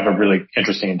you have a really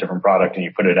interesting and different product and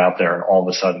you put it out there and all of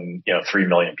a sudden, 3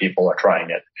 million people are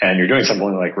trying it. And you're doing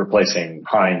something like replacing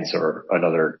Heinz or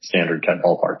another standard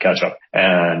ballpark ketchup.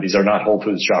 And these are not Whole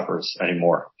Foods shoppers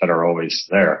anymore that are always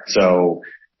there. So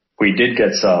we did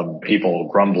get some people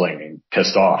grumbling and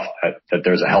pissed off that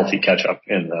there's a healthy ketchup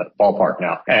in the ballpark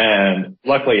now. And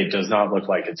luckily it does not look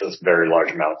like it's a very large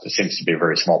amount. It seems to be a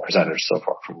very small percentage so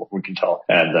far from what we can tell.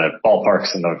 And the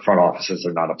ballparks and the front offices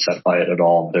are not upset by it at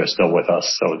all. They're still with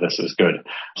us. So this is good.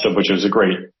 So, which was a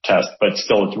great test, but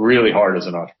still it's really hard as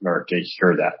an entrepreneur to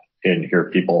hear that and hear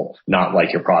people not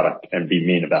like your product and be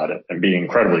mean about it and be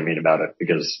incredibly mean about it,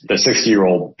 because the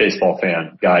 60-year-old baseball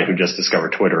fan guy who just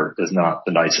discovered Twitter is not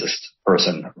the nicest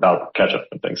person about ketchup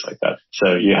and things like that.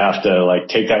 So you have to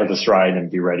take that with a stride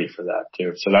and be ready for that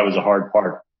too. So that was a hard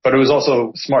part. But it was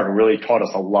also smart. It really taught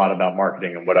us a lot about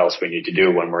marketing and what else we need to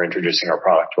do when we're introducing our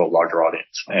product to a larger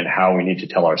audience and how we need to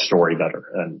tell our story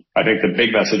better. And I think the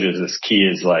big message is this key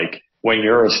is when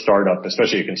you're a startup,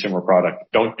 especially a consumer product,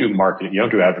 don't do marketing. You don't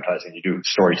do advertising. You do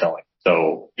storytelling.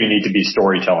 So you need to be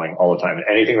storytelling all the time. And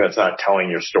anything that's not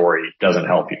telling your story doesn't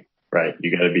help you, right?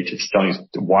 You got to be just telling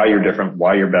why you're different,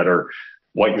 why you're better,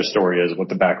 what your story is, what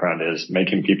the background is,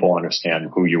 making people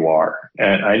understand who you are.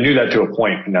 And I knew that to a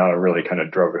point, and now it really kind of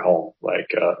drove it home.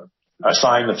 A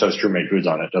sign that says True Made Foods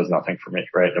on it does nothing for me,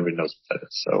 right? Nobody knows what that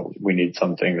is. So we need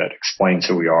something that explains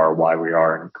who we are, why we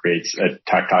are, and creates a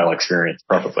tactile experience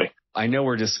perfectly. I know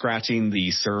we're just scratching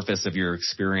the surface of your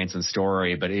experience and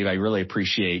story, but Abe, I really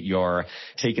appreciate your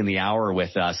taking the hour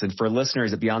with us. And for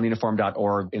listeners at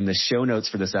beyondtheuniform.org, in the show notes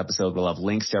for this episode, we'll have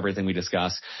links to everything we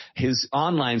discuss. His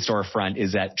online storefront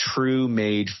is at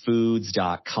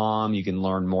truemadefoods.com. You can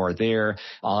learn more there.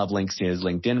 I'll have links to his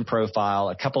LinkedIn profile,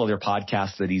 a couple other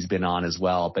podcasts that he's been on as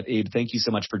well. But Abe, thank you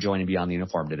so much for joining Beyond the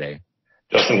Uniform today.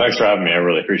 Justin, thanks for having me. I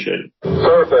really appreciate it.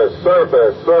 Surface.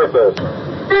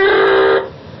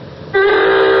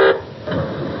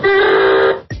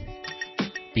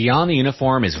 Beyond the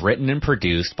Uniform is written and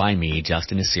produced by me,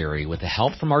 Justin Asiri, with the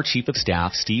help from our Chief of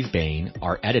Staff, Steve Bain,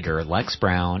 our editor, Lex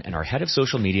Brown, and our Head of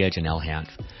Social Media, Janelle Hanf.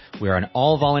 We are an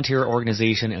all-volunteer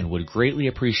organization and would greatly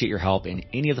appreciate your help in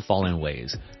any of the following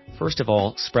ways. First of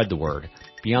all, spread the word.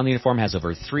 Beyond the Uniform has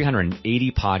over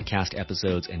 380 podcast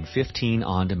episodes and 15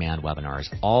 on-demand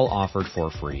webinars, all offered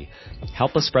for free.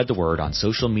 Help us spread the word on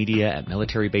social media, at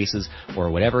military bases,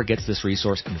 or whatever gets this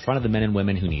resource in front of the men and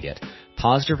women who need it.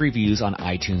 Positive reviews on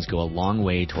iTunes go a long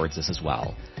way towards this as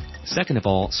well. Second of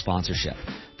all, sponsorship.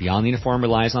 Beyond the Uniform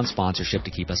relies on sponsorship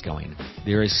to keep us going.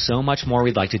 There is so much more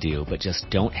we'd like to do, but just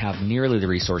don't have nearly the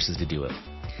resources to do it.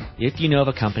 If you know of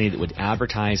a company that would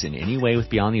advertise in any way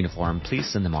with Beyond the Uniform, please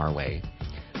send them our way.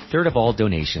 Third of all,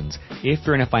 donations. If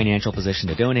you're in a financial position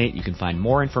to donate, you can find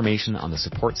more information on the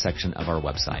support section of our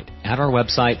website. At our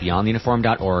website,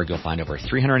 beyondtheuniform.org, you'll find over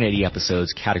 380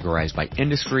 episodes categorized by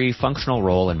industry, functional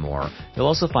role, and more. You'll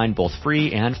also find both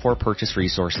free and for-purchase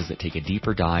resources that take a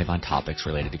deeper dive on topics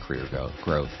related to career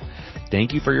growth.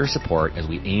 Thank you for your support as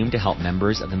we aim to help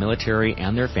members of the military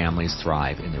and their families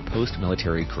thrive in their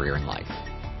post-military career and life.